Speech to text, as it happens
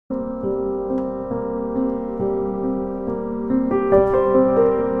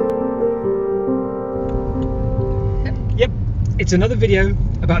It's another video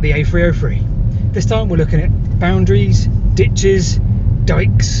about the A303. This time we're looking at boundaries, ditches,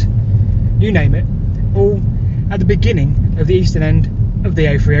 dikes, you name it, all at the beginning of the eastern end of the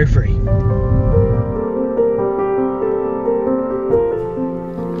A303.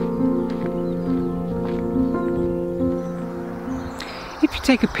 If you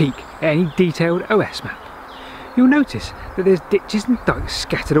take a peek at any detailed OS map, you'll notice that there's ditches and dikes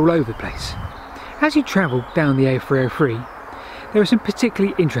scattered all over the place. As you travel down the A303, there are some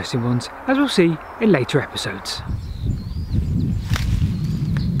particularly interesting ones, as we'll see in later episodes.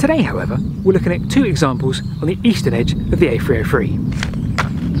 Today, however, we're looking at two examples on the eastern edge of the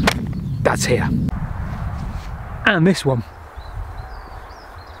A303. That's here. And this one.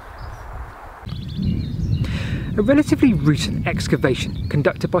 A relatively recent excavation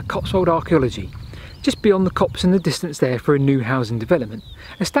conducted by Cotswold Archaeology, just beyond the copse in the distance there for a new housing development,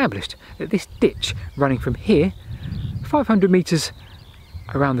 established that this ditch running from here, 500 metres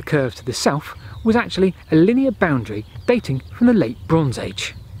around the curve to the south, was actually a linear boundary dating from the late Bronze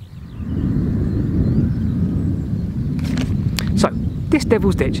Age. So, this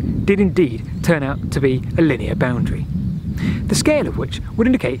Devil's Ditch did indeed turn out to be a linear boundary, the scale of which would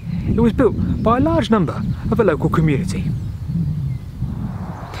indicate it was built by a large number of a local community.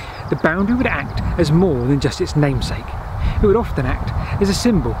 The boundary would act as more than just its namesake. It would often act as a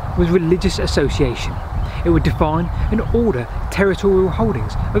symbol with religious association. It would define and order territorial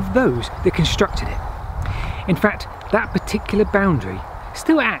holdings of those that constructed it. In fact, that particular boundary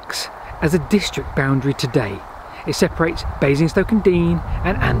still acts as a district boundary today. It separates Basingstoke-on-Deane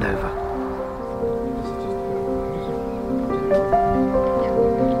and Andover.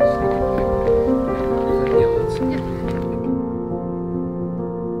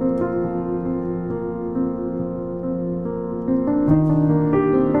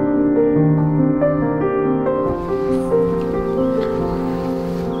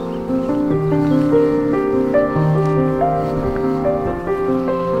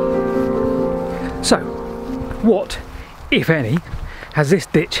 So, what, if any, has this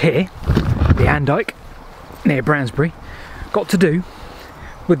ditch here, the Andyke, near Bransbury, got to do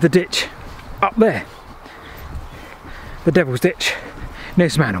with the ditch up there, the Devil's Ditch, near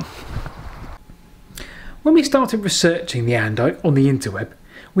Smanham? When we started researching the Andyke on the interweb,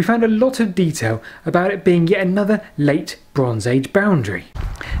 we found a lot of detail about it being yet another late Bronze Age boundary.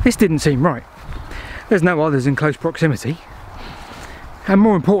 This didn't seem right. There's no others in close proximity. And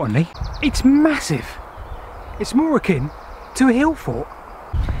more importantly, it's massive. It's more akin to a hill fort.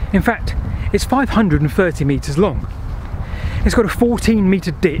 In fact, it's 530 metres long. It's got a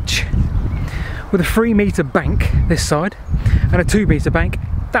 14-metre ditch with a 3-metre bank this side and a 2-metre bank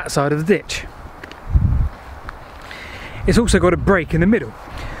that side of the ditch. It's also got a break in the middle.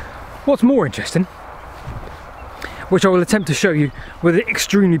 What's more interesting, which I will attempt to show you with an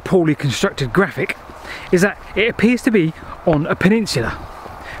extremely poorly constructed graphic, is that it appears to be on a peninsula.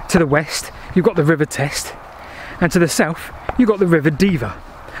 To the west you've got the River Test, and to the south you've got the River Deva,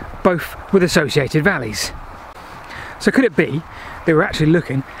 both with associated valleys. So could it be they were actually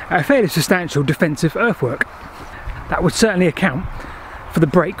looking at a fairly substantial defensive earthwork? That would certainly account for the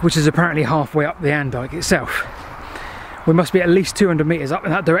break, which is apparently halfway up the Andyke itself. We must be at least 200 metres up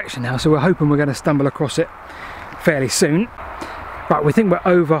in that direction now, so we're hoping we're going to stumble across it fairly soon. But we think we're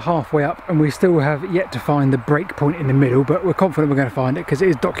over halfway up and we still have yet to find the break point in the middle, but we're confident we're going to find it because it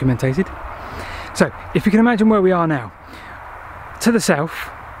is documented. So if you can imagine where we are now, to the south,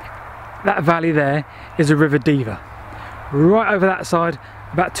 that valley there is the River Deva. Right over that side,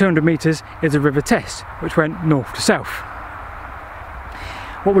 about 200 metres, is the River Test, which went north to south.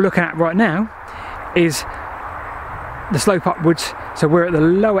 What we're looking at right now is the slope upwards, so we're at the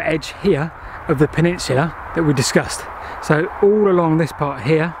lower edge here of the peninsula that we discussed. So all along this part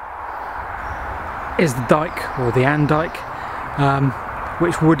here is the dike, or the Andyke,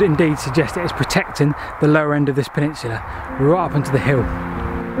 which would indeed suggest it is protecting the lower end of this peninsula, right up onto the hill.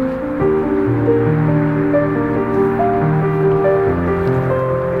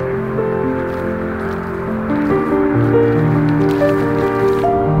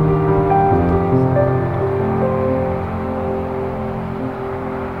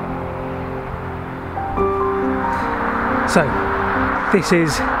 So, this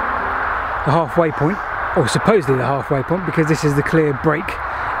is the halfway point, or supposedly the halfway point, because this is the clear break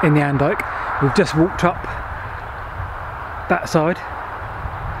in the Andyke. We've just walked up that side.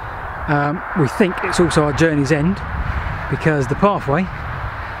 We think it's also our journey's end, because the pathway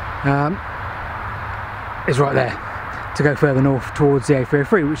is right there to go further north towards the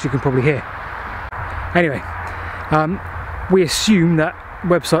A303, which you can probably hear. Anyway, we assume that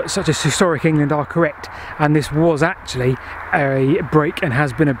websites such as Historic England are correct, and this was actually a break and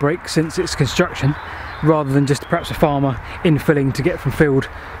has been a break since its construction, rather than just perhaps a farmer infilling to get from field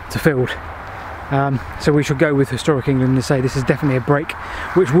to field. So we shall go with Historic England and say this is definitely a break,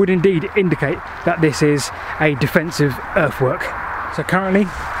 which would indeed indicate that this is a defensive earthwork. So currently,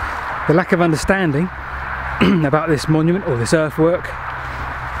 the lack of understanding about this monument or this earthwork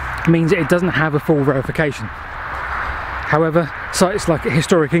means that it doesn't have a full verification. However, sites like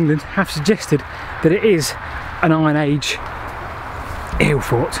Historic England have suggested that it is an Iron Age hill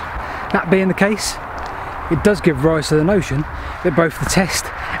fort. That being the case, it does give rise to the notion that both the Test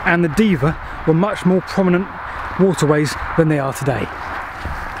and the Diva were much more prominent waterways than they are today.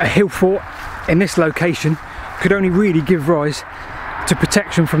 A hill fort in this location could only really give rise to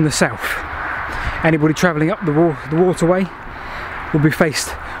protection from the south. Anybody travelling up the waterway will be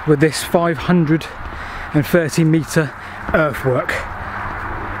faced with this 530 metre earthwork.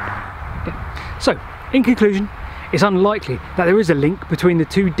 So, in conclusion, it's unlikely that there is a link between the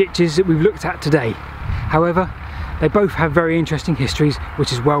two ditches that we've looked at today. However, they both have very interesting histories,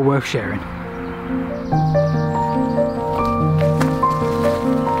 which is well worth sharing.